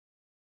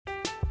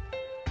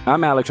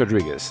I'm Alex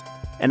Rodriguez.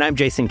 And I'm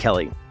Jason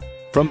Kelly.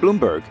 From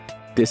Bloomberg,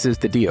 this is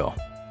The Deal.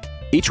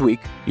 Each week,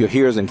 you'll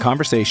hear us in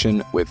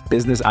conversation with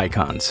business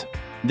icons.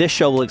 This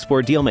show will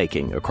explore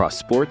deal-making across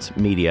sports,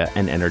 media,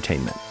 and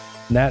entertainment.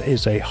 That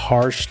is a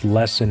harsh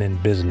lesson in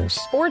business.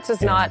 Sports is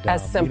not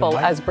as simple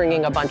as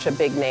bringing a bunch of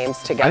big names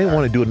together. I didn't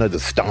want to do another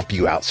stomp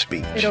you out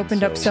speech. It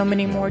opened up so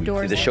many more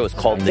doors. The show is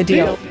called The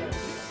Deal.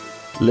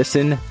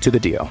 Listen to The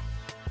Deal.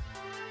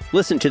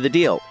 Listen to The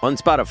Deal on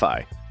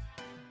Spotify.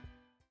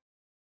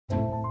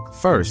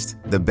 First,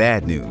 the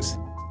bad news.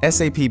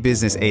 SAP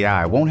Business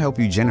AI won't help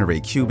you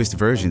generate cubist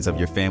versions of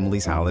your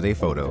family's holiday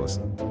photos.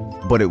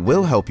 But it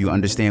will help you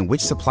understand which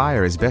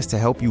supplier is best to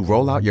help you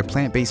roll out your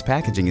plant-based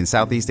packaging in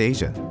Southeast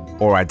Asia,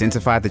 or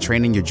identify the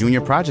training your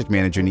junior project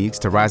manager needs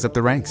to rise up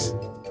the ranks,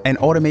 and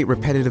automate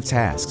repetitive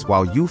tasks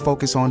while you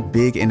focus on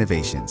big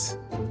innovations,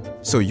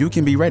 so you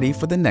can be ready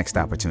for the next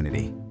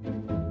opportunity.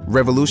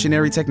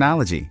 Revolutionary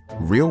technology,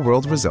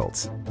 real-world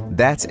results.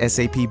 That's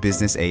SAP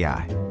Business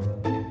AI.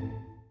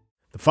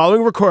 The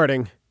following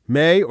recording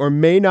may or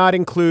may not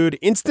include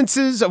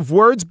instances of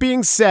words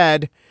being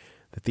said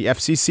that the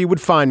FCC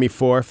would fine me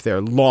for if their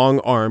long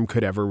arm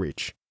could ever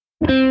reach.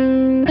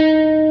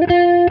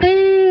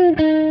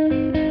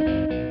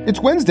 It's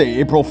Wednesday,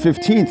 April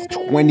 15th,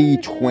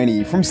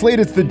 2020. From Slate,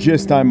 it's The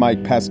Gist. I'm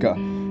Mike Pesca.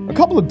 A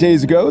couple of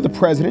days ago, the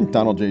president,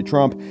 Donald J.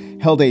 Trump,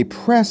 held a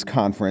press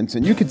conference,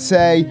 and you could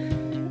say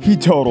he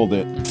totaled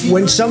it.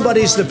 When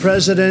somebody's the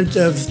president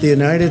of the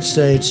United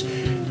States,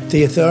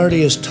 the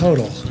authority is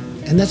total.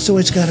 And that's the way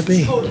it's got to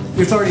be.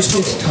 The authority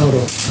is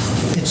total.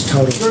 It's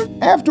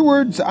total.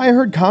 Afterwards, I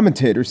heard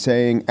commentators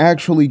saying,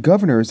 actually,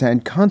 governors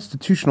and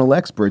constitutional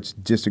experts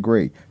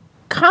disagree.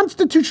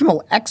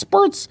 Constitutional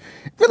experts?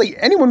 Really,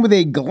 anyone with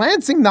a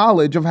glancing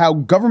knowledge of how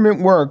government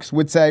works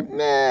would say,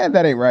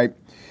 that ain't right.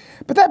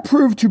 But that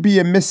proved to be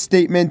a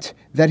misstatement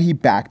that he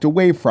backed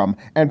away from,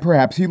 and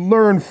perhaps he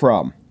learned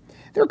from.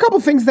 There are a couple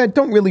things that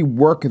don't really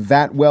work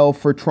that well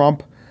for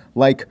Trump,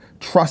 like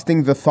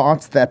trusting the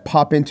thoughts that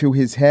pop into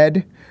his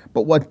head.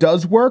 But what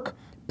does work?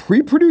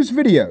 Pre-produced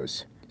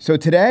videos. So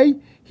today,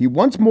 he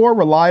once more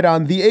relied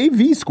on the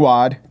AV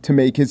squad to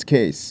make his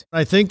case.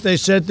 I think they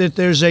said that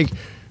there's a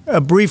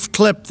brief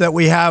clip that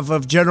we have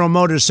of General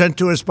Motors sent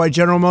to us by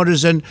General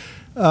Motors, and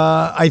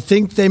I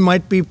think they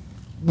might be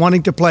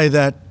wanting to play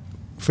that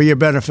for your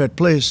benefit,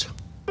 please.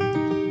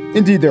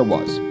 Indeed, there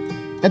was.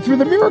 And through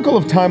the miracle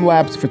of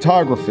time-lapse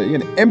photography,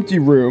 an empty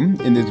room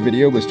in this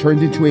video was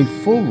turned into a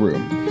full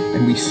room.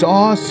 And we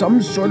saw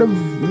some sort of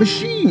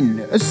machine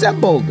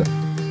assembled.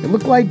 It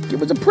looked like it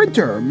was a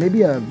printer,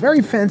 maybe a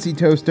very fancy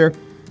toaster.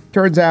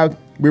 Turns out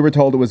we were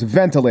told it was a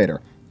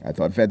ventilator. I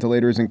thought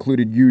ventilators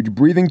included huge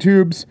breathing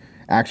tubes,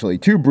 actually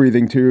 2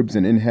 breathing tubes,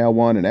 an inhale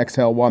one and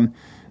exhale one.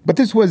 But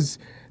this was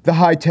the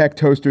high-tech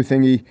toaster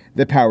thingy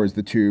that powers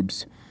the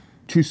tubes.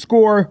 To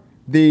score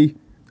the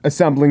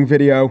assembling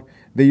video,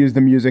 they use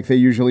the music they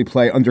usually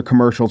play under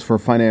commercials for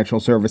financial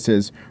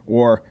services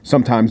or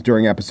sometimes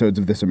during episodes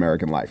of This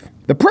American Life.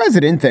 The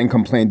president then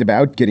complained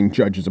about getting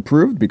judges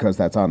approved because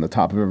that's on the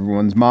top of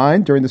everyone's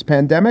mind during this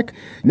pandemic.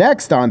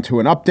 Next, on to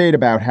an update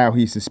about how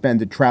he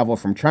suspended travel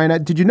from China.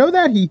 Did you know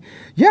that?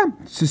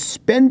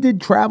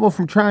 Suspended travel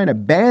from China,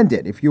 banned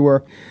it. If you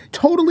were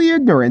totally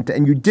ignorant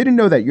and you didn't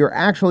know that, you're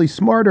actually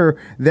smarter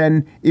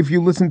than if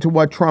you listened to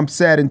what Trump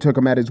said and took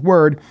him at his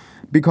word.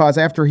 Because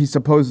after he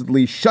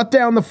supposedly shut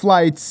down the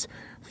flights,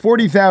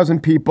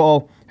 40,000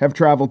 people have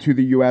traveled to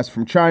the U.S.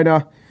 from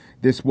China.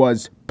 This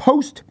was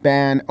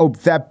post-ban. Oh,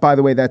 by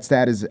the way, that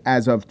stat is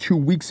as of 2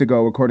 weeks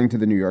ago, according to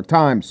the New York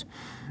Times.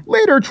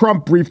 Later,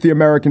 Trump briefed the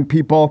American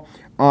people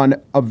on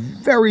a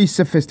very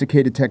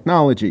sophisticated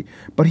technology,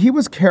 but he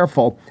was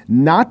careful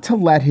not to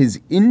let his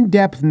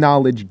in-depth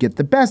knowledge get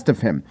the best of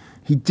him.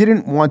 He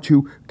didn't want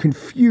to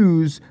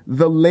confuse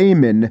the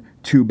layman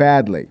too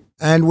badly.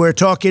 And we're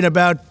talking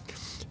about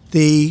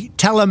the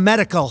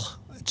telemedical.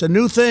 It's a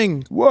new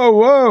thing.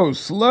 Whoa,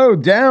 slow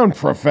down,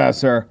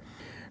 Professor.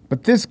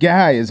 But this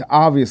guy is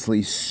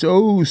obviously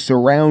so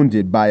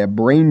surrounded by a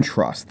brain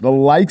trust, the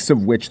likes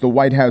of which the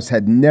White House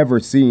had never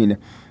seen,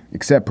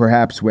 except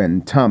perhaps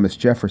when Thomas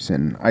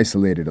Jefferson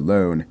isolated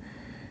alone.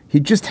 He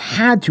just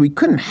had to. He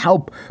couldn't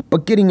help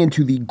but getting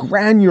into the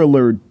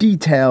granular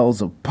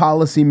details of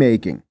policy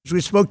making.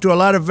 We spoke to a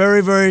lot of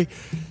very, very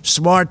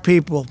smart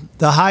people,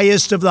 the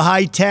highest of the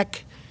high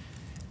tech.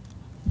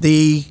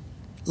 The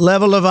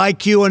level of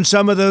IQ on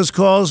some of those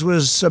calls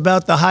was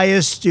about the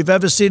highest you've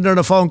ever seen on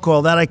a phone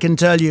call, that I can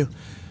tell you.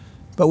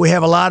 But we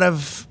have a lot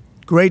of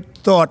great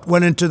thought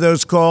went into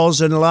those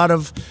calls, and a lot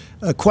of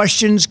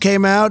questions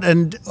came out,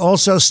 and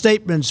also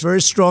statements,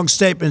 very strong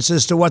statements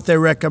as to what they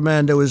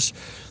recommend.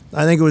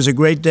 I think it was a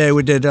great day.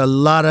 We did a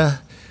lot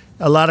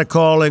of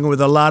calling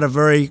with a lot of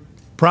very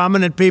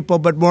prominent people,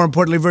 but more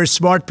importantly, very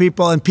smart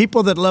people and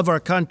people that love our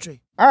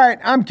country. All right,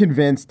 I'm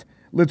convinced.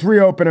 Let's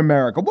reopen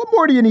America. What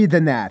more do you need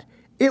than that?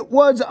 It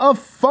was a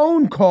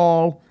phone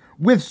call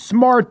with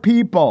smart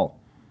people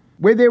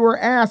where they were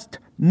asked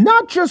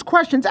Not just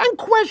questions, and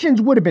questions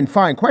would have been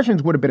fine.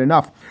 Questions would have been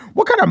enough.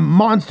 What kind of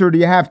monster do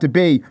you have to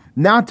be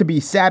not to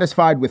be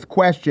satisfied with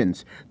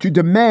questions, to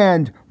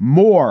demand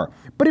more?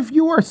 But if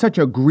you are such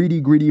a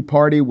greedy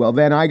party, well,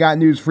 then I got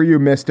news for you,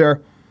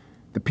 mister.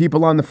 The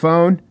people on the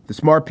phone, the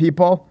smart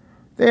people,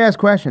 they ask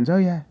questions. Oh,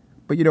 yeah.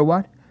 But you know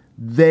what?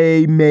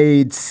 They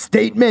made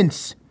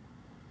statements.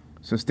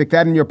 So stick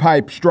that in your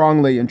pipe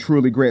strongly and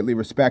truly greatly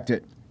respect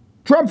it.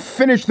 Trump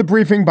finished the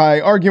briefing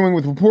by arguing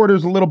with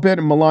reporters a little bit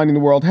and maligning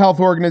the World Health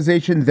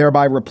Organization,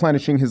 thereby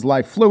replenishing his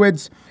life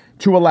fluids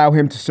to allow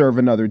him to serve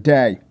another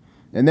day.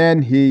 And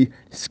then he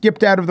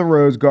skipped out of the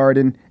Rose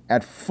Garden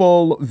at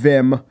full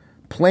vim,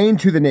 plain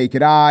to the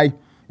naked eye.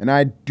 And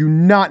I do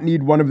not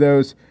need one of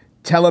those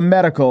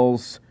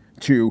telemedicals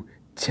to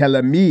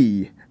tell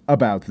me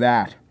about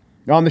that.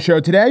 On the show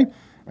today,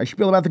 I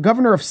spiel about the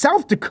governor of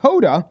South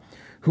Dakota,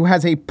 who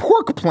has a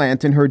pork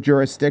plant in her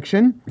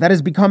jurisdiction that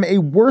has become a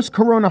worse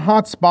corona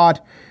hotspot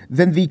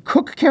than the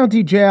Cook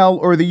County Jail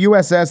or the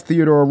USS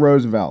Theodore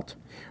Roosevelt.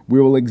 We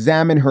will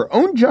examine her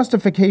own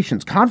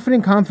justifications,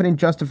 confident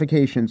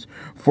justifications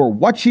for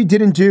what she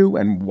didn't do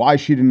and why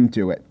she didn't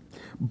do it.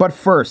 But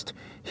first,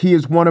 he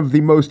is one of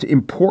the most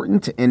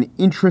important and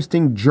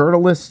interesting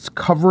journalists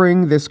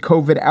covering this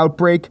COVID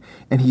outbreak,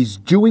 and he's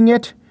doing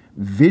it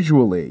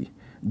visually.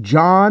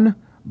 John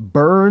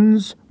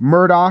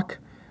Burn-Murdoch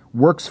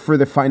works for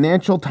the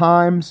Financial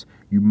Times.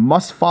 You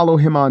must follow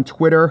him on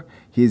Twitter.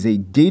 He is a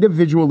data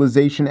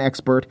visualization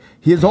expert.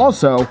 He is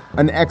also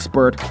an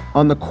expert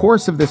on the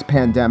course of this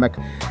pandemic,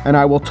 and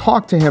I will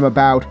talk to him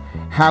about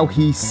how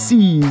he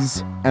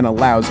sees and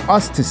allows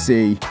us to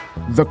see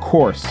the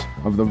course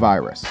of the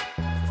virus.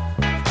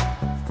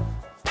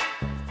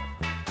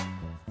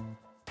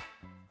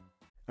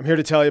 I'm here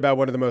to tell you about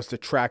one of the most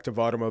attractive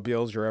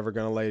automobiles you're ever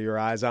going to lay your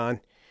eyes on.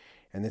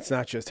 And it's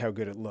not just how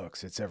good it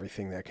looks, it's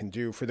everything that can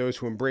do. For those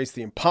who embrace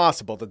the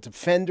impossible, the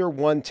Defender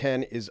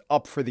 110 is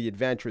up for the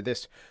adventure.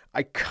 This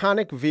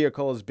iconic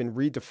vehicle has been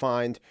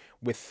redefined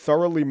with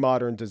thoroughly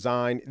modern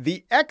design.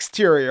 The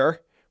exterior,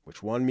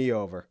 which won me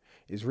over,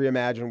 is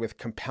reimagined with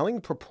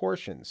compelling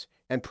proportions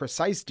and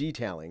precise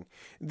detailing.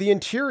 The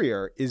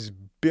interior is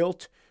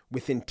built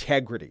with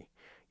integrity,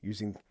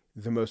 using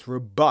the most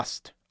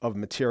robust of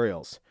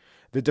materials.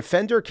 The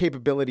Defender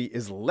capability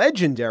is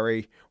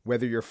legendary,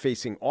 whether you're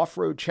facing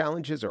off-road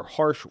challenges or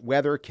harsh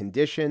weather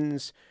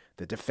conditions.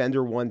 The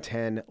Defender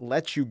 110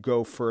 lets you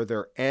go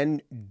further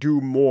and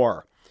do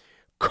more.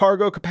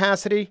 Cargo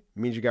capacity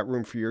means you got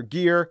room for your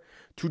gear.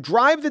 To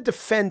drive the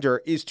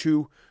Defender is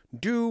to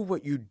do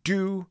what you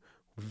do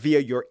via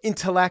your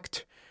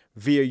intellect,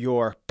 via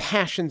your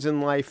passions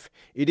in life.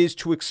 It is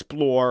to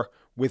explore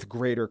with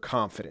greater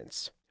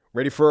confidence.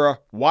 Ready for a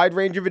wide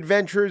range of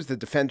adventures? The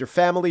Defender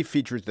family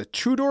features the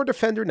two-door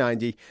Defender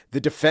 90,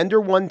 the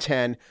Defender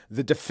 110,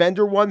 the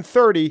Defender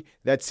 130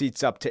 that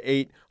seats up to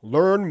 8.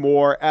 Learn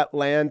more at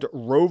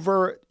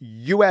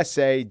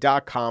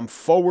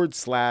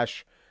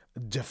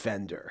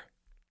landroverusa.com/Defender.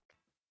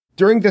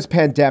 During this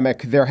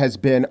pandemic, there has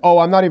been,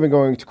 I'm not even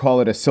going to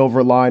call it a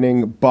silver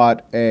lining,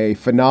 but a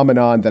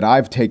phenomenon that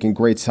I've taken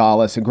great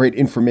solace and great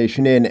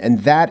information in,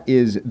 and that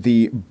is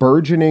the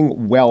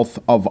burgeoning wealth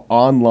of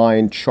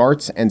online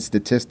charts and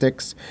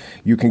statistics.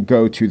 You can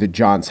go to the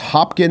Johns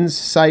Hopkins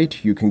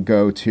site. You can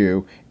go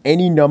to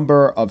any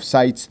number of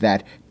sites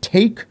that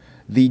take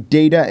the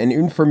data and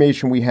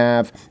information we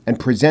have and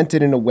present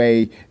it in a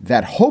way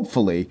that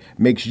hopefully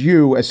makes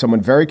you, as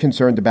someone very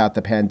concerned about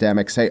the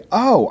pandemic, say,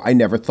 oh, I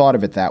never thought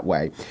of it that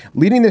way.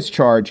 Leading this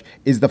charge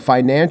is the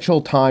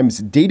Financial Times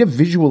data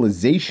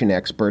visualization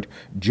expert,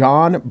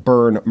 John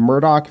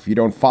Burn-Murdoch. If you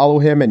don't follow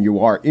him and you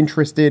are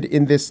interested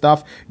in this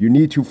stuff, you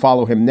need to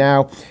follow him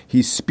now.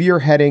 He's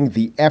spearheading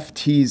the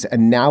FT's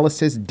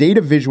analysis,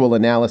 data visual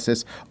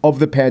analysis of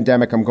the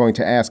pandemic. I'm going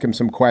to ask him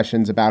some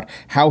questions about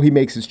how he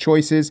makes his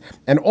choices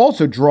and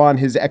also draw on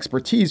his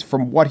expertise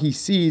from what he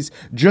sees,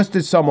 just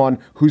as someone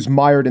who's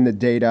mired in the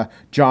data.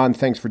 John,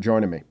 thanks for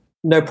joining me.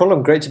 No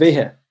problem. Great to be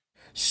here.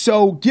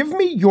 So give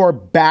me your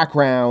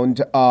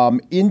background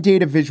in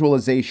data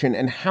visualization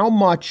and how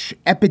much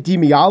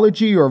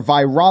epidemiology or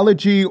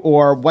virology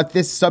or what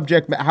this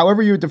subject,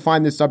 however you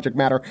define this subject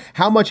matter,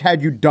 how much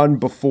had you done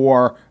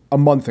before a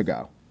month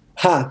ago?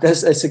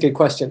 That's a good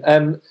question.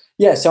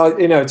 So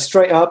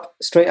straight out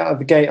of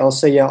the gate, I'll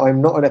say,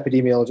 I'm not an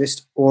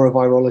epidemiologist or a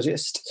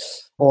virologist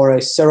or a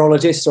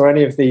serologist or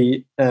any of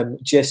the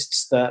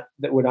gists that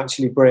would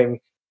actually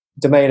bring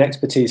domain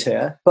expertise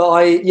here. But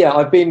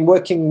I've been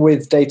working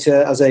with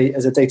data as a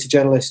data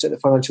journalist at the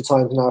Financial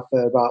Times now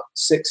for about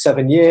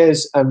 6-7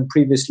 years, and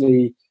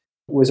previously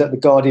was at the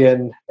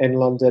Guardian in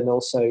London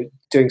also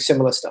doing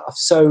similar stuff.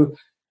 So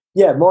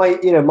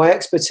my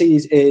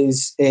expertise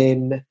is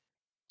in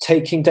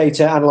taking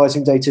data,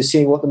 analyzing data,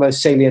 seeing what the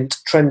most salient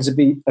trends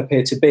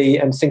appear to be,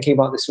 and thinking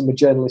about this from a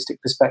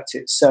journalistic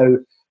perspective. So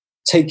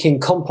taking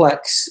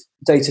complex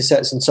data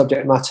sets and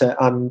subject matter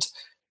and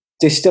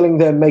distilling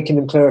them, making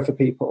them clearer for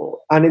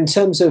people. And in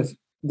terms of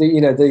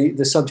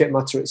the subject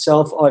matter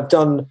itself, I've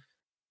done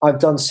I've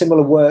done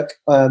similar work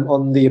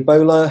on the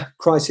Ebola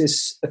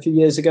crisis a few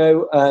years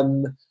ago.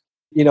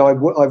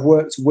 I've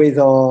worked with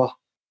our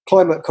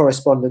climate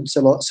correspondents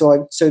a lot.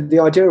 So the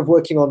idea of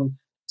working on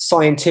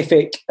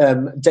scientific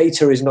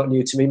data is not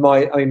new to me.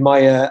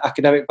 My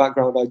academic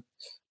background,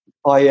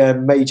 I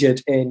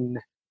majored in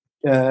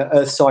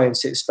earth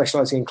sciences,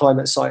 specializing in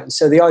climate science.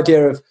 So the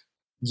idea of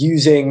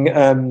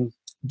using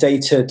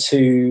data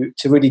to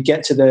really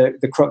get to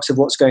the crux of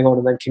what's going on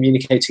and then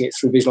communicating it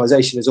through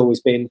visualization has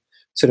always been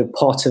sort of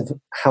part of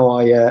how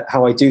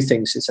I do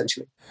things,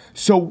 essentially.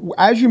 So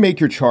as you make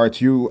your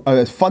charts,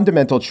 a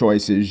fundamental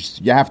choice is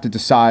you have to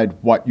decide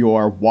what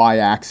your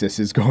y-axis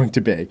is going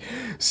to be.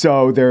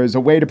 So there's a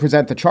way to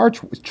present the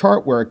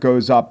chart where it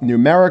goes up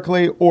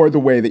numerically, or the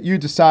way that you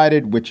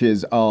decided, which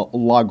is a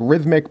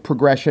logarithmic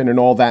progression. And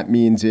all that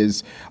means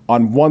is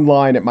on one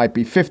line, it might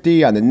be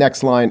 50. On the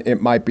next line,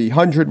 it might be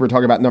 100. We're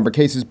talking about number of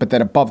cases, but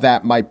then above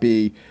that might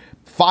be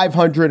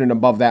 500 and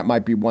above that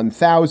might be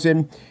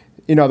 1,000.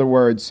 In other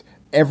words,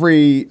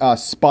 every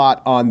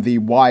spot on the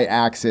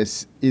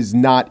y-axis is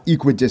not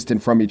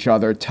equidistant from each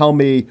other. Tell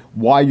me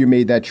why you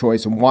made that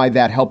choice and why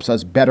that helps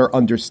us better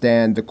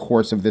understand the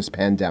course of this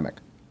pandemic.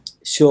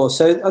 Sure.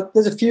 So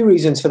there's a few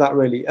reasons for that,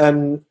 really.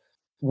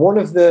 One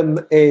of them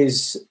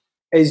is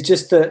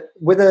just that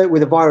with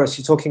a virus,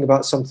 you're talking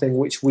about something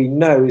which we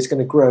know is going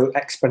to grow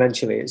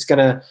exponentially.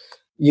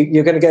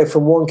 You're going to go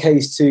from 1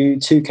 case to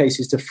 2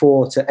 cases to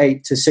 4 to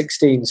 8 to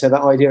 16. So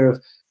that idea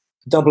of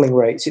doubling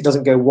rates, it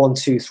doesn't go 1,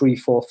 2, 3,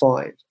 4,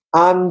 5.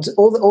 And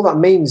all that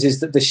means is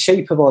that the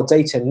shape of our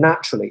data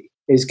naturally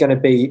is going to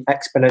be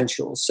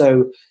exponential.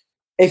 So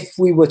if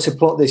we were to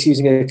plot this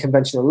using a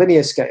conventional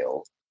linear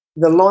scale,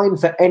 the line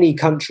for any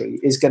country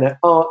is going to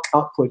arc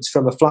upwards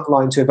from a flat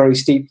line to a very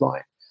steep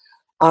line.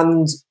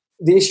 And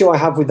the issue I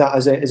have with that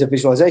as a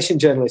visualization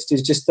journalist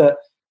is just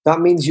that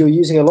means you're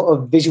using a lot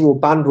of visual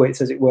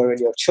bandwidth, as it were, in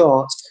your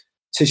chart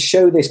to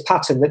show this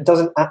pattern that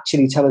doesn't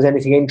actually tell us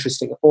anything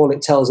interesting. All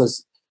it tells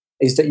us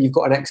is that you've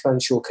got an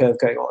exponential curve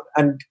going on.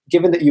 And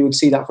given that you would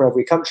see that for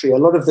every country, a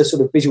lot of the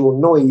sort of visual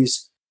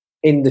noise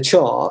in the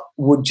chart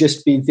would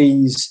just be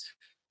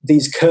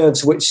these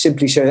curves which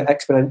simply show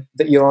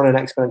that you're on an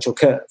exponential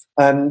curve.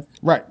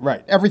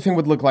 Right. Everything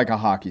would look like a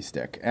hockey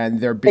stick,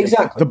 and there'd be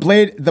exactly.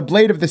 the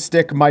blade of the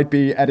stick might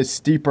be at a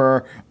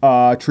steeper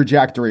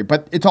trajectory,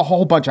 but it's a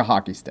whole bunch of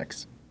hockey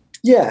sticks.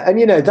 Yeah, and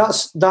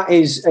that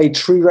is a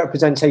true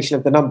representation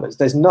of the numbers.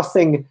 There's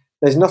nothing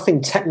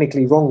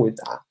technically wrong with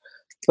that.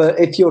 But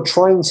if you're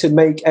trying to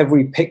make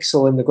every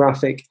pixel in the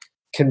graphic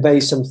convey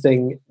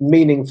something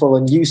meaningful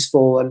and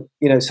useful, and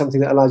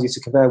something that allows you to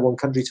compare one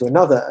country to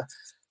another,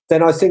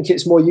 then I think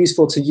it's more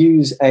useful to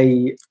use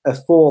a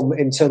form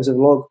in terms of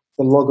the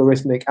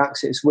logarithmic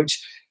axis,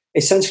 which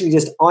essentially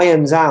just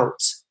irons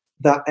out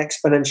that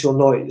exponential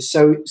noise.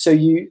 So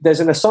there's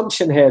an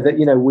assumption here that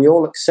we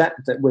all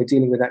accept that we're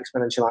dealing with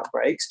exponential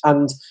outbreaks,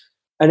 and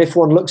if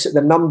one looks at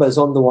the numbers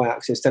on the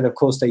y-axis, then of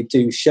course they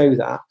do show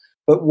that.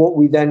 But what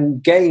we then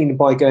gain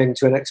by going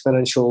to an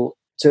exponential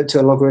to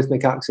a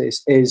logarithmic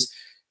axis is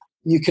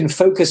you can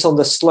focus on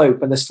the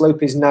slope, and the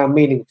slope is now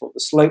meaningful. The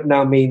slope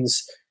now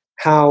means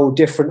how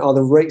different are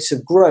the rates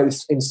of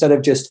growth, instead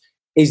of just,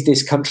 is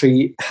this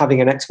country having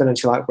an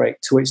exponential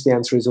outbreak, to which the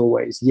answer is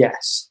always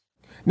yes.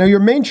 Now, your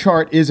main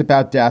chart is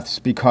about deaths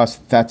because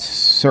that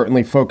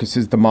certainly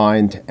focuses the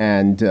mind,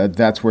 and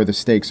that's where the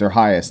stakes are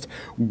highest.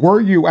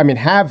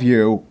 Have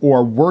you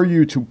or were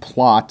you to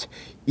plot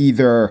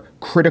either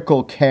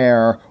critical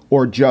care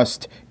or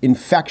just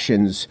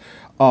infections,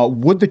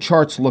 would the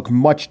charts look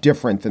much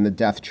different than the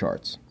death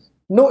charts?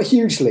 Not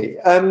hugely.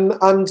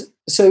 And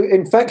so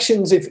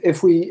infections,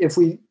 if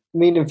we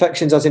mean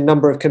infections as in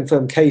number of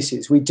confirmed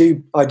cases, I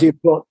do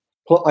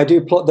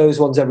plot those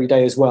ones every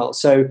day as well.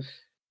 So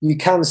you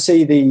can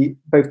see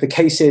both the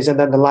cases and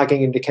then the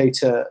lagging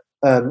indicator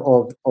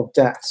of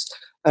deaths.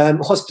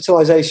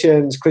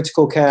 Hospitalizations,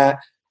 critical care,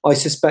 I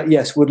suspect,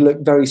 yes, would look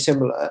very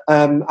similar.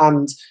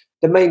 And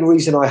the main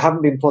reason I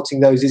haven't been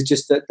plotting those is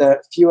just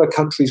that fewer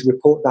countries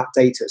report that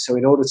data. So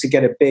in order to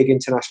get a big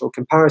international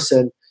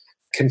comparison,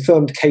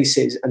 confirmed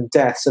cases and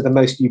deaths are the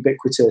most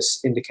ubiquitous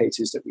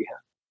indicators that we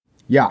have.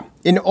 Yeah.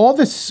 In all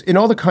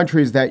the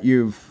countries that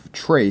you've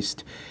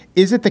traced,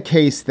 is it the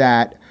case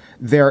that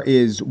there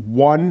is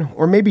one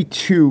or maybe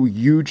two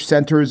huge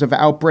centers of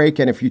outbreak,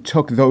 and if you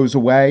took those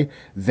away,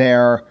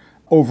 their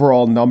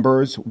overall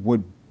numbers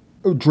would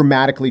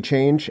dramatically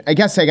change? I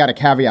guess I got to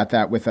caveat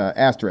that with an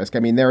asterisk.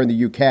 I mean, they're in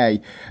the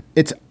UK.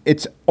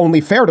 It's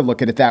only fair to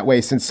look at it that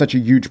way, since such a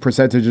huge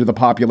percentage of the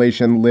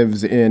population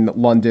lives in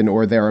London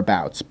or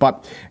thereabouts.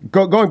 But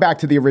going back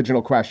to the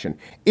original question,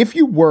 if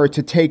you were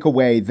to take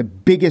away the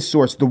biggest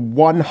source, the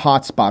one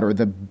hotspot or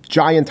the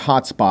giant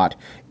hotspot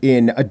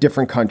in a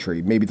different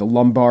country, maybe the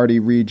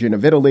Lombardy region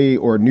of Italy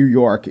or New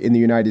York in the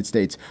United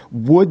States,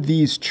 would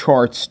these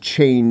charts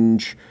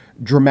change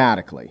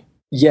dramatically?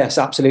 Yes,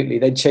 absolutely.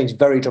 They'd change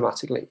very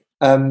dramatically.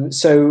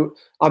 So,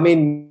 I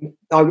mean,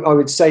 I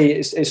would say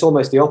it's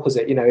almost the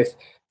opposite. If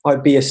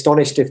I'd be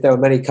astonished if there were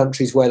many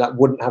countries where that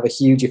wouldn't have a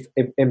huge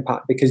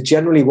impact, because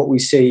generally what we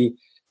see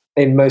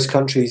in most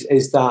countries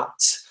is that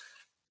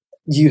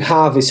you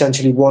have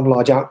essentially one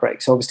large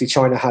outbreak. So obviously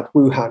China had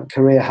Wuhan,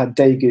 Korea had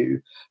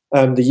Daegu,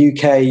 the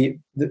UK,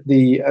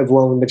 the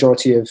overwhelming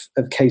majority of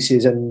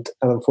cases and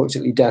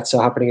unfortunately deaths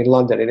are happening in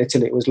London. In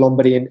Italy, it was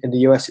Lombardy. In the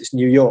US, it's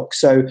New York.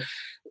 So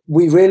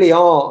we really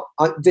are.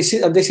 This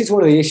is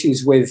one of the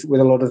issues with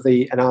a lot of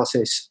the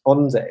analysis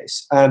on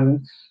this,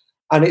 and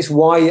it's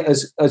why,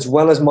 as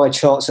well as my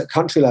charts at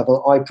country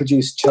level, I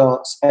produce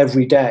charts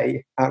every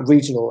day at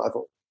regional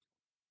level.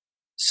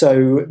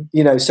 So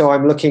so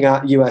I'm looking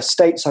at US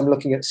states, I'm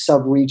looking at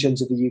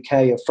sub-regions of the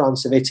UK, of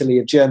France, of Italy,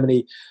 of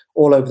Germany,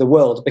 all over the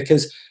world,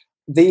 because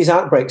these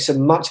outbreaks are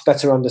much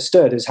better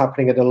understood as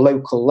happening at a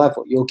local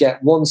level. You'll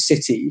get one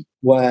city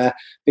where,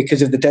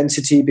 because of the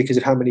density, because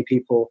of how many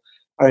people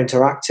are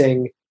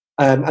interacting,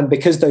 and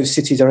because those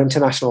cities are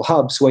international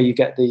hubs where you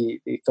get the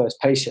first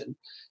patient,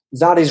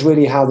 that is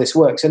really how this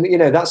works. And,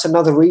 that's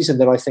another reason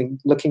that I think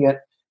looking at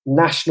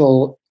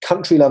national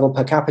country level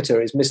per capita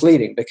is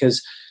misleading,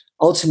 because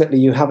ultimately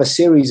you have a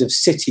series of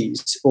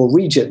cities or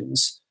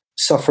regions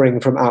suffering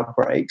from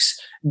outbreaks.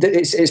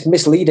 It's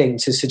misleading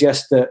to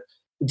suggest that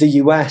the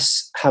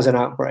US has an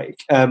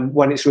outbreak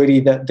when it's really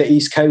the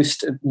East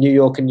Coast, New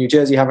York and New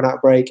Jersey have an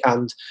outbreak,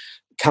 and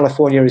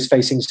California is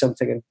facing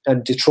something,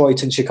 and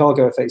Detroit and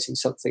Chicago are facing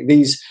something.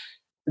 These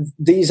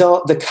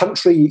are the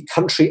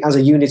country as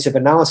a unit of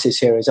analysis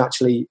here is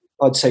actually,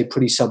 I'd say,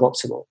 pretty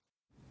suboptimal.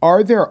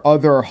 Are there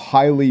other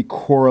highly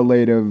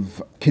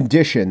correlative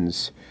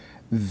conditions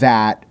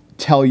that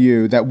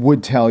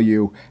would tell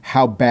you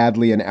how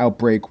badly an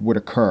outbreak would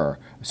occur?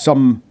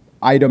 Some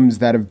items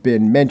that have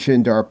been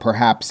mentioned are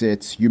perhaps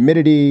its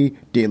humidity,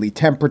 daily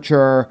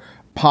temperature,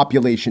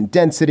 population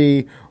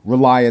density,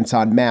 reliance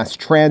on mass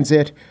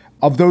transit.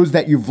 Of those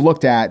that you've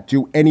looked at,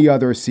 do any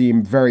others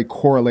seem very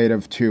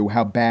correlative to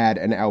how bad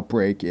an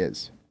outbreak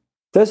is?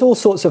 There's all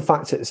sorts of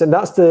factors, and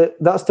that's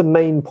the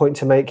main point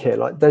to make here.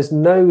 Like, there's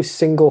no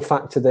single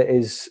factor that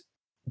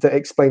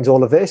explains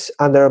all of this,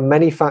 and there are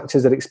many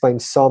factors that explain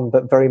some,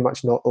 but very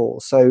much not all.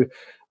 So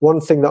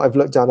one thing that I've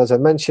looked at, as I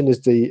mentioned,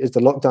 is the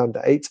lockdown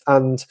date,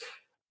 and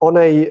on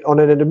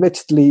an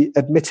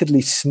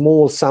admittedly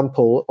small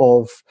sample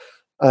of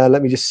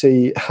let me just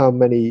see how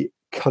many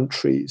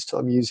countries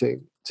I'm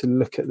using to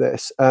look at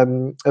this.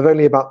 Of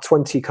only about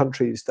 20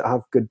 countries that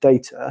have good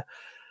data,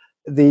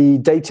 the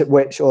date at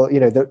which, or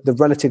the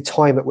relative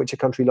time at which a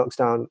country locks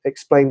down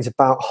explains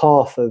about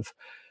half of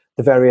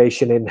the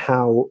variation in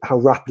how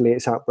rapidly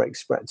its outbreak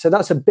spread. So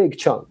that's a big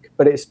chunk,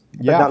 but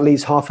that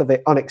leaves half of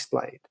it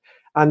unexplained.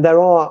 And there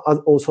are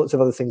all sorts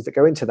of other things that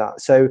go into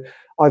that. So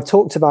I've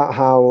talked about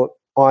how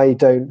I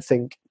don't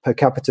think per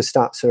capita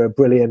stats are a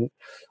brilliant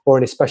or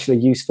an especially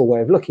useful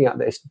way of looking at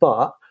this,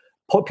 but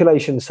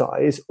population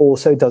size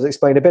also does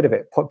explain a bit of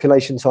it.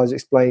 Population size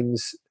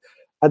explains,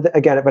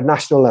 again, at the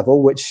national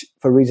level, which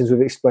for reasons we've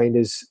explained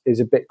is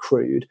a bit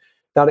crude,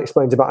 that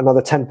explains about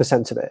another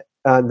 10% of it.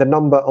 And the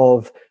number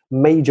of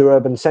major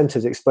urban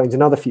centres explains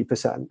another few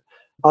percent.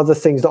 Other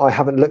things that I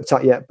haven't looked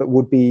at yet but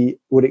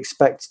would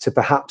expect to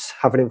perhaps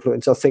have an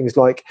influence are things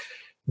like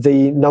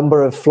the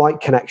number of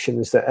flight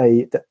connections that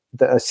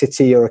a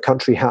city or a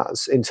country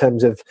has, in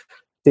terms of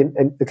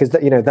because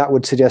that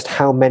would suggest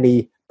how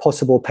many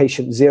possible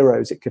patient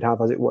zeros it could have,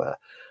 as it were.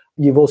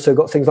 You've also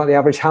got things like the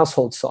average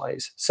household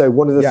size. So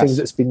one of the things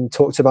that's been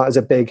talked about as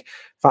a big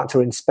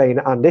factor in Spain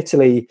and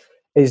Italy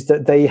is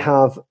that they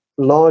have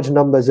large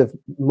numbers of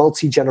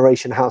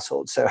multi-generation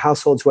households. So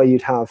households where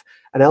you'd have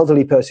an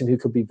elderly person who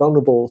could be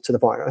vulnerable to the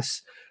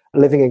virus,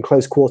 living in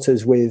close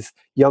quarters with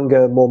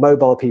younger, more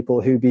mobile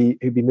people who'd be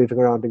moving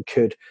around and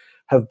could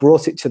have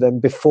brought it to them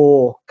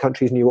before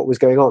countries knew what was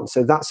going on.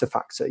 So that's a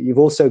factor. You've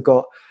also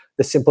got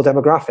the simple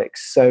demographics.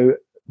 So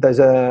there's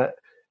a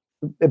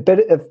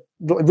bit of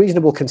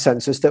reasonable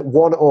consensus that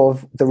one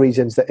of the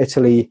reasons that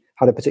Italy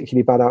had a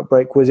particularly bad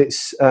outbreak was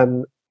its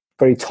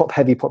very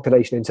top-heavy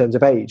population in terms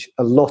of age.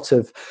 A lot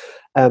of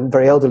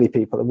very elderly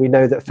people, and we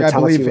know that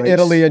fatality rates... I believe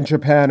Italy and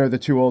Japan are the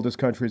two oldest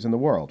countries in the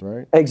world,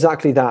 right?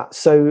 Exactly that.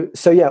 So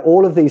yeah,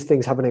 all of these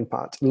things have an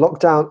impact.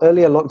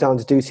 Earlier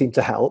lockdowns do seem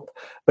to help,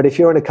 but if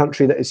you're in a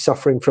country that is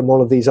suffering from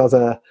all of these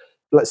other,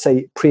 let's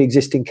say,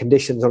 pre-existing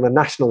conditions on a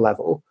national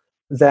level,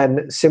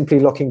 then simply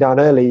locking down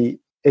early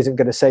isn't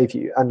going to save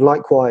you. And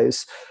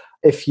likewise,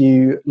 if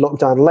you lock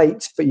down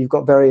late, but you've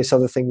got various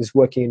other things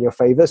working in your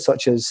favor,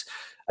 such as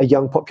a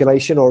young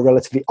population or a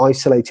relatively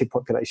isolated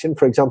population.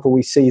 For example,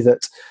 we see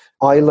that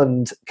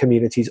island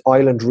communities,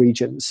 island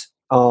regions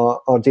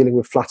are dealing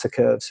with flatter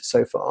curves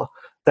so far,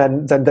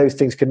 then those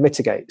things could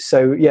mitigate.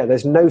 So yeah,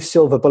 there's no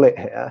silver bullet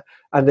here.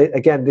 And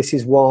again, this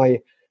is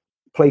why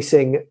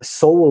placing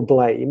sole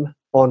blame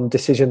on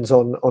decisions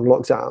on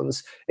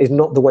lockdowns is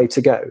not the way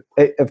to go.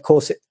 Of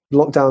course,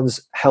 lockdowns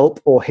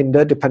help or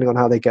hinder depending on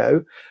how they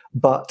go,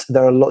 but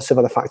there are lots of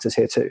other factors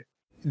here too.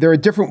 There are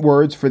different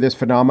words for this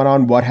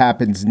phenomenon. What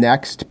happens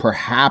next?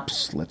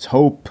 Perhaps, let's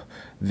hope,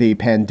 the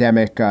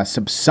pandemic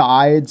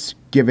subsides,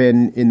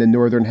 given in the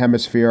Northern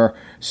Hemisphere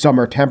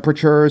summer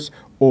temperatures,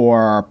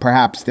 or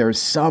perhaps there's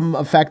some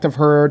effect of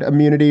herd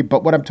immunity.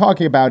 But what I'm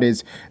talking about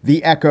is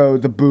the echo,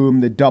 the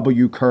boom, the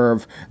W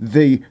curve,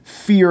 the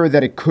fear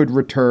that it could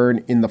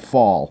return in the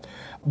fall.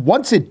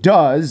 Once it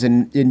does,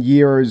 and in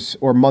years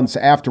or months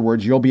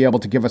afterwards, you'll be able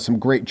to give us some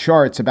great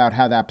charts about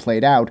how that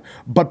played out.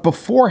 But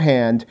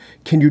beforehand,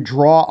 can you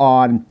draw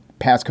on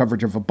past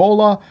coverage of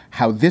Ebola,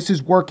 how this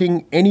is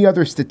working, any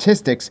other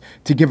statistics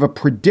to give a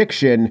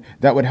prediction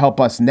that would help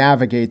us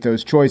navigate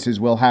those choices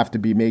we'll have to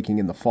be making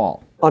in the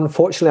fall?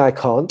 Unfortunately, I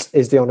can't,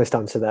 is the honest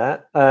answer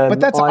there. But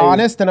that's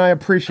honest, and I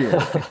appreciate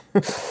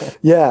it.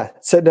 Yeah.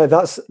 So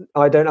no,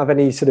 I don't have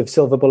any sort of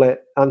silver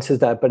bullet answers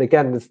there. But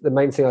again, the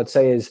main thing I'd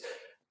say is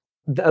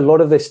a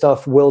lot of this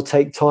stuff will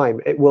take time.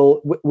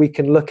 We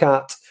can look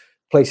at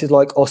places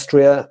like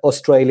Austria,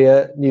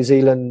 Australia, New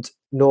Zealand,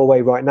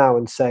 Norway right now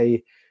and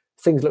say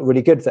things look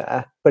really good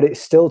there, but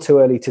it's still too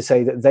early to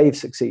say that they've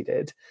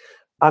succeeded.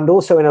 And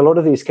also in a lot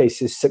of these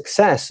cases,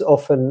 success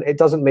often, it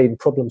doesn't mean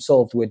problem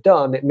solved, we're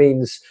done. It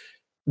means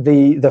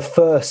the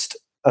first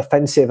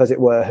offensive, as it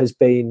were, has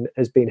been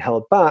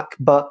held back,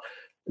 but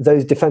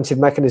those defensive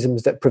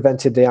mechanisms that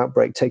prevented the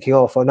outbreak taking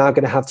off are now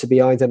going to have to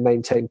be either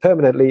maintained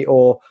permanently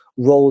or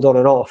rolled on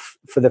and off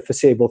for the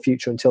foreseeable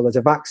future until there's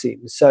a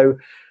vaccine. So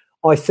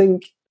I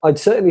think I'd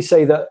certainly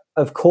say that,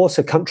 of course,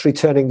 a country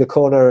turning the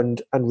corner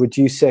and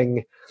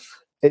reducing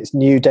its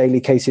new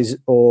daily cases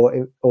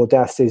or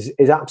deaths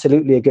is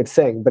absolutely a good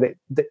thing, but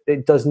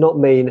it does not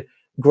mean,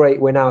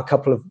 great, we're now a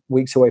couple of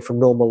weeks away from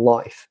normal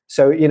life.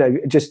 So,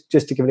 just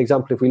to give an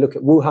example, if we look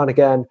at Wuhan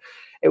again,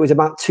 it was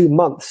about 2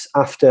 months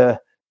after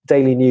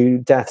daily new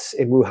deaths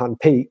in Wuhan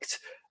peaked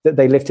that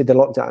they lifted the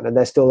lockdown, and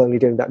they're still only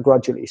doing that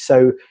gradually.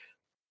 So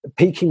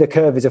peaking the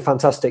curve is a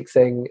fantastic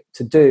thing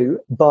to do,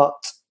 but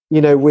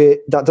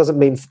that doesn't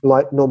mean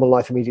normal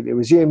life immediately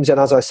resumes. And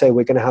as I say,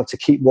 we're going to have to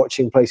keep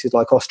watching places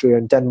like Austria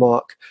and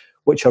Denmark,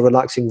 which are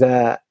relaxing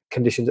their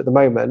conditions at the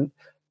moment,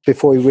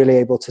 before we're really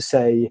able to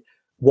say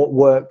what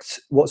worked,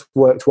 what's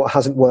worked, what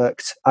hasn't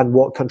worked, and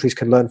what countries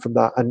can learn from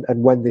that, and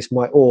when this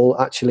might all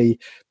actually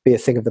be a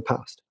thing of the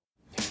past.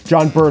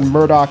 John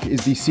Burn-Murdoch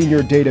is the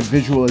senior data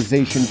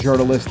visualization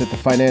journalist at the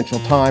Financial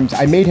Times.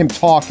 I made him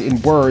talk in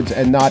words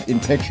and not in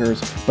pictures,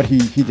 but he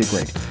did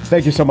great.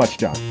 Thank you so much,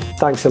 John.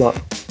 Thanks a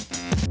lot.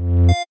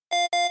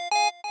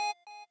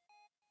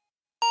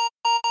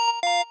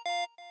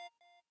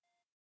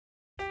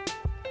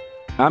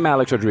 I'm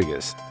Alex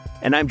Rodriguez.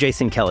 And I'm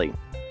Jason Kelly.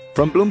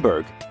 From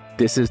Bloomberg,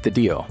 this is The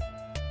Deal.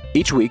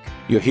 Each week,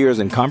 you'll hear us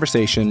in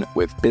conversation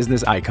with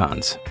business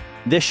icons.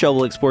 This show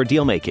will explore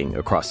deal-making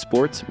across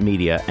sports,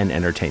 media, and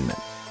entertainment.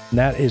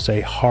 That is a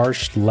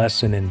harsh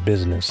lesson in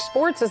business.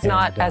 Sports is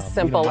not as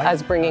simple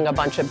as bringing a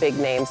bunch of big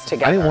names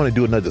together. I didn't want to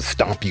do another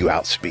stomp you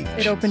out speech.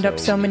 It opened up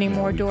so many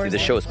more doors. The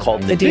show is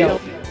called The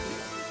Deal.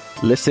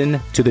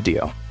 Listen to The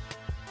Deal.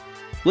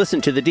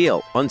 Listen to The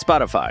Deal on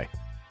Spotify.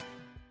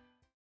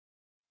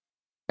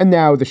 And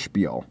now the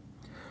spiel.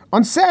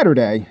 On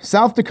Saturday,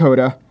 South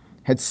Dakota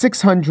had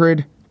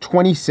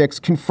 626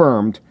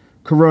 confirmed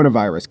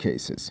coronavirus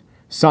cases.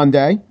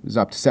 Sunday was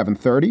up to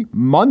 730.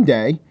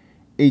 Monday,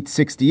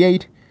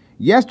 868.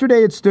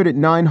 Yesterday, it stood at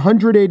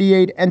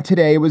 988, and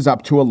today it was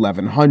up to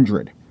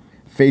 1,100.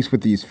 Faced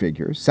with these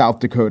figures, South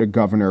Dakota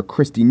Governor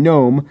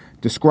Noem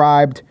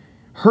described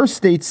her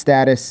state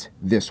status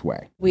this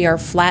way. We are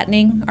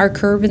flattening our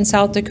curve in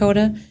South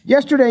Dakota.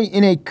 Yesterday,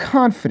 in a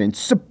confident,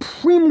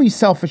 supremely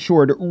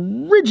self-assured,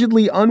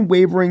 rigidly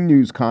unwavering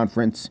news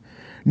conference,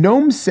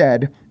 Noem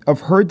said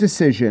of her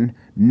decision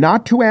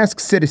not to ask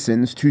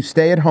citizens to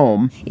stay at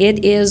home,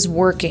 it is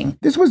working.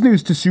 This was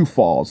news to Sioux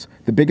Falls,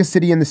 the biggest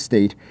city in the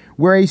state,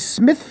 where a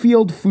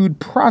Smithfield food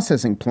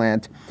processing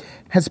plant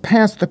has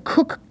passed the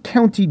Cook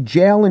County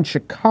Jail in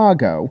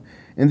Chicago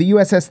and the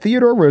USS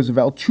Theodore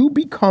Roosevelt to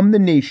become the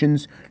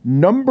nation's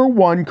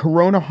 #1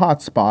 corona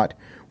hotspot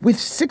with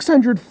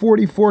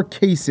 644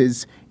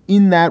 cases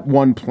in that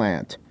one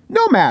plant.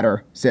 No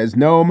matter, says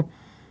Noem,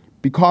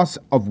 because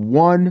of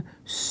one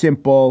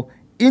simple,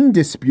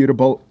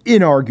 indisputable,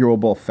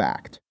 inarguable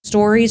fact.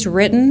 Stories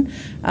written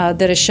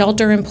that a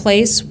shelter in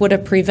place would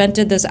have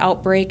prevented this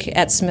outbreak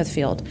at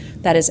Smithfield.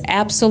 That is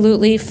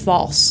absolutely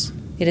false.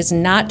 It is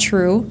not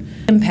true.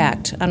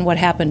 Impact on what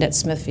happened at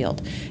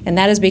Smithfield. And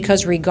that is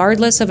because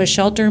regardless of a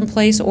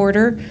shelter-in-place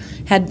order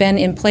had been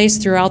in place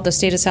throughout the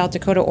state of South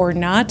Dakota or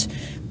not,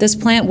 this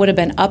plant would have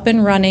been up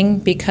and running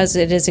because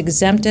it is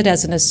exempted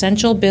as an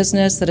essential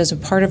business that is a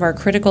part of our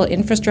critical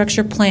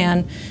infrastructure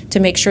plan to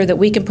make sure that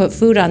we can put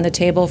food on the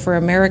table for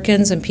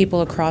Americans and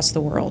people across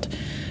the world.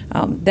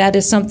 That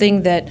is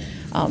something that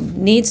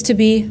needs to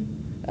be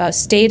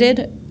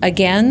stated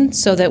again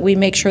so that we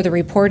make sure the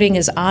reporting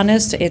is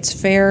honest, it's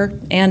fair,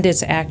 and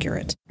it's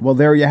accurate. Well,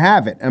 there you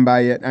have it. And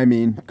by it, I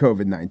mean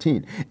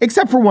COVID-19.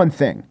 Except for one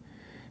thing.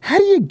 How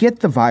do you get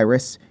the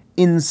virus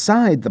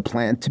inside the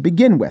plant to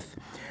begin with?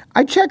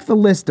 I checked the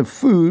list of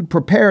food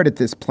prepared at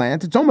this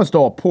plant. It's almost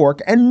all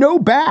pork and no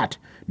bat.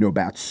 No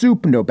bat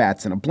soup, no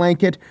bats in a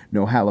blanket,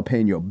 no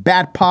jalapeno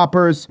bat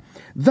poppers.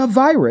 The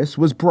virus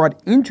was brought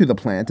into the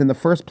plant in the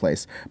first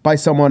place by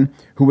someone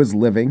who was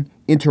living,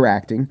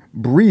 interacting,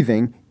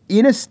 breathing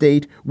in a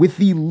state with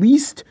the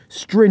least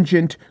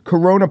stringent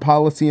corona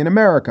policy in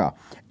America.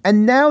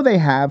 And now they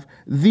have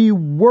the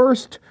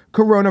worst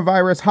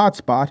coronavirus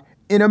hotspot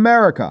in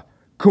America.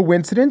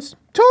 Coincidence?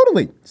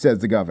 Totally, says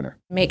the governor.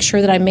 Make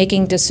sure that I'm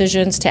making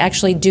decisions to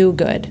actually do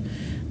good,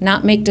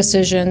 not make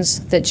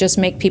decisions that just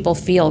make people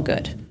feel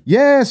good.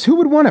 Yes, who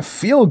would want to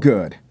feel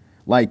good?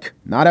 Like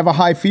not have a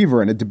high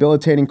fever and a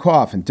debilitating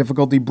cough and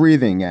difficulty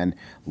breathing and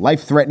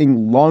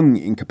life-threatening lung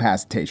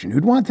incapacitation.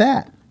 Who'd want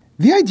that?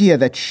 The idea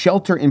that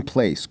shelter in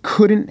place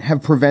couldn't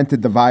have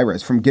prevented the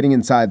virus from getting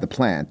inside the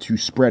plant to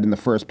spread in the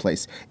first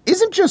place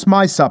isn't just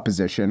my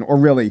supposition or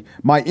really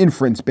my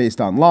inference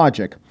based on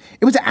logic.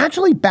 It was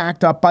actually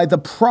backed up by the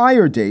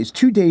prior days.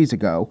 2 days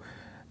ago,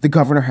 the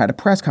governor had a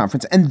press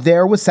conference and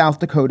there was South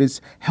Dakota's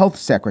health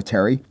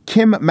secretary,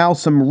 Kim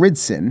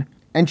Malsom-Ridson,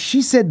 and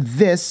she said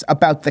this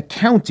about the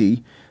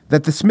county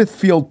that the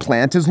Smithfield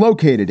plant is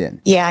located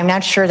in. Yeah, I'm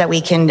not sure that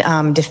we can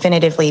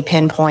definitively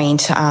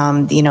pinpoint,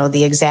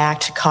 the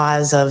exact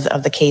cause of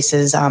the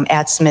cases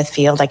at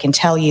Smithfield. I can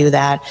tell you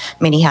that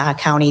Minnehaha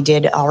County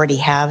did already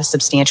have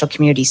substantial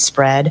community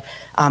spread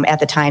at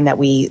the time that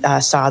we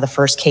saw the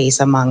first case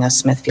among a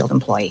Smithfield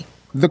employee.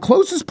 The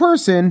closest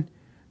person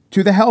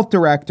to the health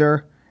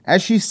director,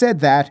 as she said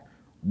that,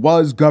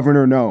 was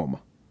Governor Noem.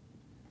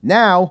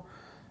 Now,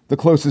 the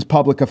closest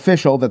public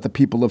official that the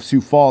people of Sioux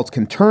Falls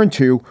can turn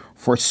to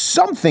for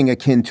something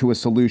akin to a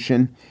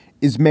solution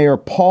is Mayor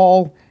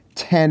Paul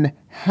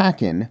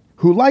Ten-Hacken,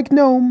 who, like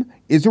Noem,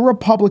 is a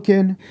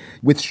Republican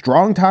with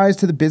strong ties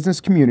to the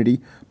business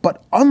community,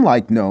 but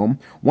unlike Noem,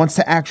 wants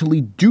to actually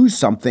do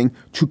something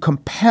to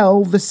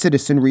compel the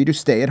citizenry to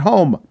stay at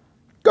home.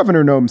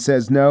 Governor Noem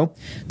says no.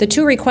 The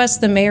two requests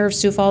the mayor of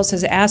Sioux Falls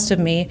has asked of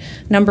me,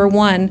 number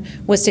one,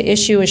 was to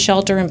issue a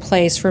shelter in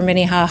place for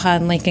Minnehaha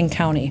and Lincoln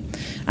County.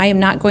 I am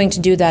not going to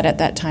do that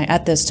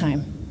at this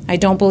time. I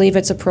don't believe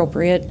it's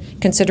appropriate,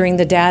 considering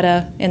the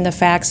data and the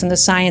facts and the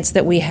science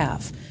that we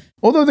have.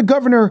 Although the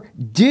governor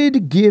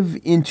did give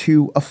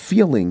into a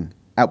feeling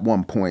at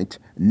one point,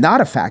 not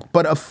a fact,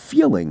 but a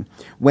feeling,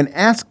 when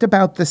asked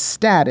about the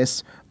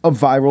status of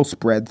viral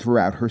spread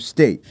throughout her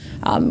state.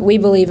 We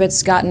believe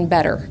it's gotten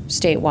better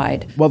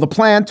statewide. Well, the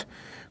plant,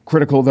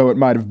 critical though it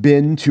might have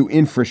been to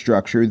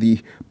infrastructure,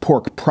 the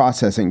pork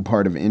processing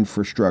part of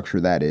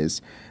infrastructure, that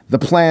is, the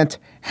plant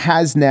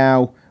has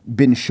now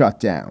been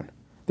shut down.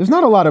 There's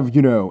not a lot of,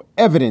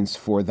 evidence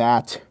for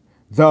that,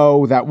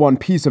 though that one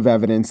piece of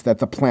evidence that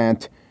the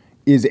plant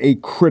is a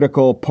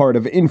critical part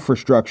of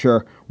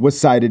infrastructure was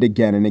cited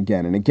again and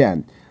again and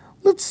again.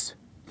 Let's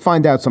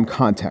find out some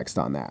context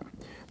on that.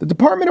 The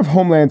Department of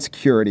Homeland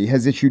Security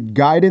has issued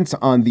guidance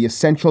on the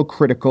essential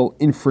critical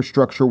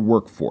infrastructure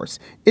workforce.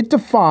 It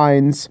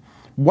defines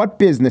what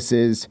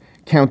businesses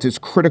count as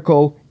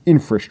critical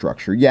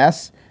infrastructure.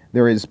 Yes,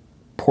 there is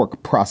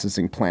pork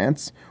processing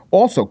plants.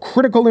 Also,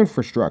 critical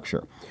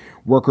infrastructure.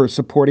 Workers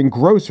supporting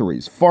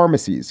groceries,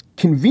 pharmacies,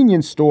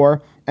 convenience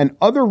store, and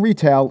other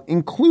retail,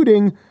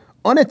 including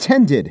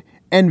unattended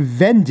and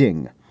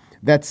vending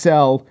that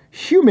sell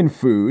human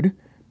food,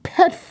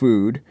 pet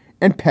food,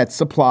 and pet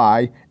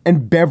supply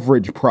and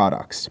beverage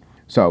products.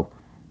 So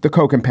the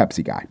Coke and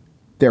Pepsi guy,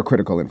 they're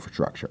critical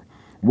infrastructure.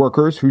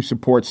 Workers who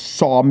support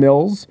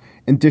sawmills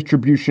and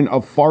distribution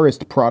of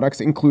forest products,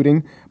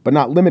 including but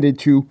not limited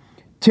to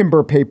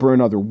timber, paper,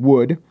 and other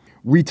wood.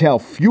 Retail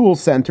fuel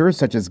centers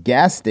such as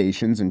gas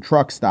stations and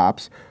truck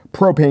stops,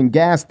 propane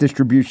gas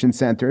distribution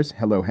centers,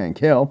 hello Hank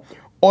Hill,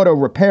 auto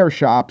repair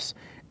shops,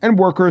 and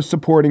workers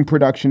supporting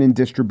production and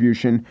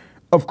distribution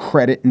of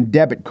credit and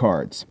debit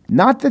cards.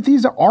 Not that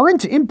these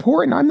aren't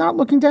important. I'm not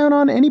looking down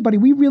on anybody.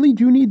 We really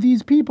do need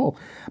these people.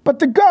 But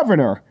the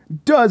governor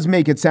does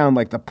make it sound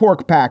like the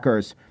pork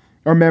packers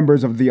are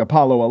members of the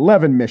Apollo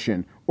 11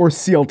 mission or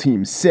SEAL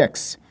Team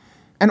 6.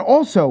 And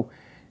also,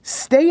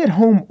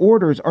 stay-at-home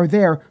orders are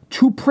there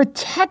to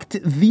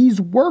protect these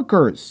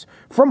workers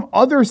from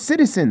other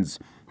citizens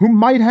who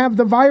might have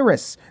the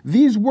virus.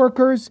 These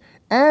workers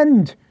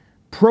and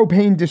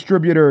propane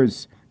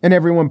distributors and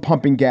everyone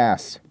pumping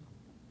gas.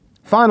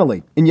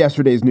 Finally, in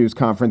yesterday's news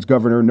conference,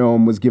 Governor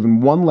Noem was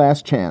given one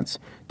last chance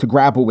to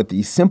grapple with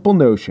the simple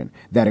notion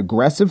that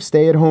aggressive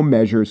stay-at-home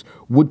measures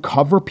would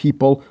cover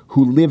people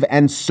who live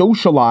and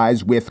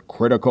socialize with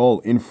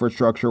critical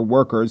infrastructure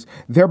workers,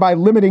 thereby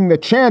limiting the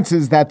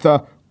chances that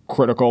the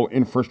critical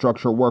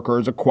infrastructure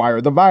workers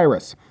acquire the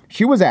virus.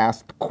 She was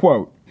asked,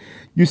 quote,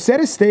 "You said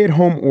a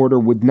stay-at-home order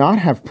would not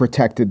have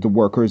protected the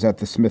workers at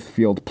the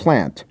Smithfield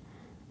plant.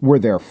 Were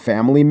their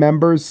family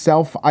members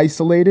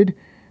self-isolated?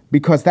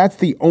 Because that's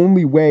the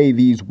only way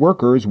these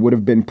workers would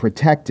have been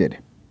protected."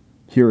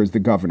 Here is the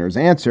governor's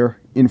answer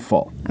in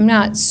full. I'm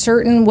not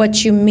certain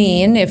what you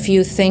mean if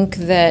you think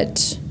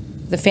that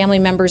the family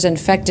members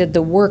infected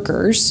the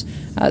workers.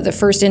 The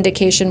first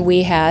indication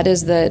we had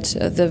is that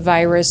the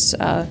virus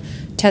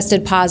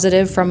tested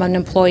positive from an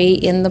employee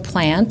in the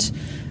plant,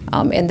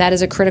 and that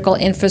is a critical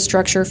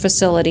infrastructure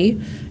facility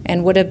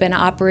and would have been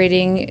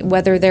operating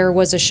whether there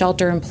was a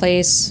shelter in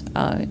place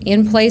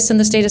in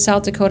the state of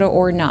South Dakota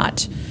or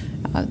not.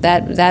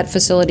 That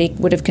facility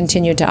would have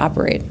continued to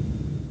operate.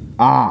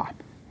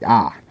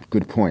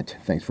 Good point.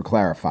 Thanks for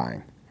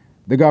clarifying.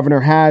 The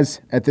governor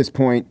has, at this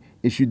point,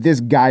 issued this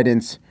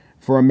guidance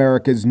for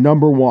America's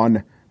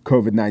 #1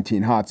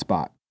 COVID-19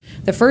 hotspot.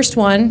 The first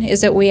one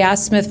is that we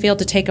asked Smithfield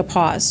to take a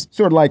pause.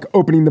 Sort of like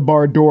opening the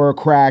bar door a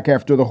crack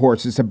after the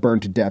horses have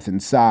burned to death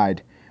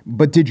inside.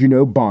 But did you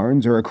know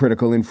barns are a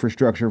critical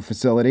infrastructure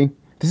facility?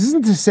 This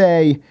isn't to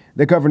say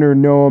that Governor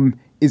Noem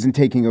isn't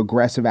taking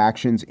aggressive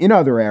actions in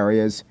other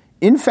areas.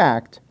 In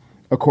fact,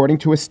 according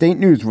to a state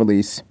news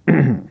release,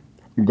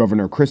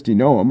 Governor Kristi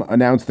Noem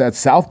announced that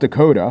South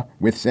Dakota,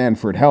 with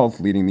Sanford Health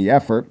leading the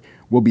effort,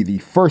 will be the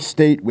first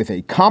state with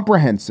a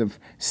comprehensive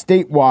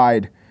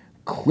statewide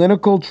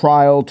clinical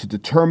trial to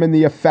determine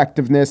the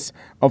effectiveness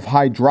of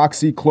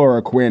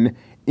hydroxychloroquine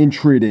in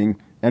treating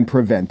and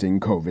preventing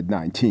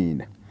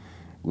COVID-19.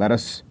 Let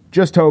us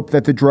just hope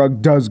that the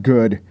drug does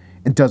good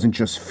and doesn't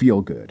just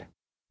feel good.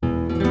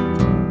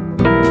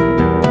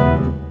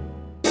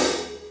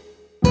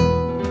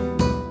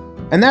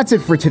 And that's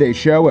it for today's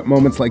show. At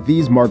moments like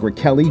these, Margaret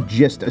Kelly,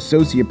 Gist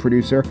associate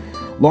producer,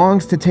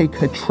 longs to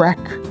take a trek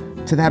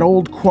to that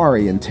old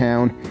quarry in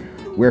town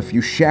where if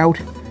you shout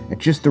at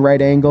just the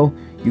right angle,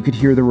 you could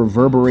hear the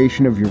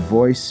reverberation of your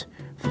voice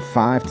for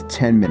 5 to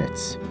 10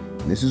 minutes.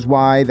 And this is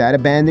why that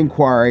abandoned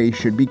quarry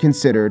should be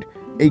considered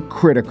a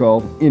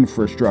critical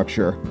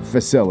infrastructure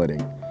facility.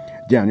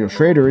 Daniel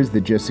Schrader is the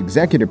Gist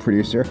executive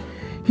producer.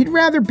 He'd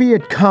rather be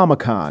at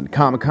Comic-Con.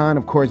 Comic-Con,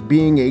 of course,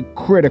 being a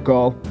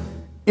critical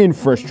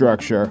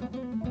infrastructure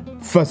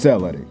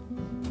facility.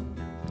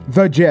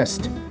 The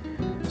Gist.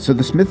 So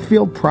the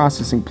Smithfield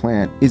processing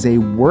plant is a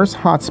worse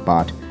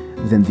hotspot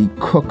than the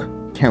Cook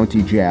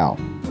County Jail.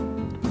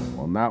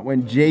 Well, not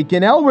when Jake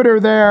and Elwood are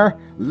there.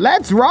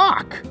 Let's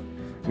rock!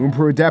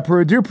 Umperu,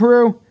 Deperu,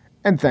 Duperu,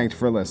 and thanks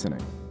for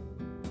listening.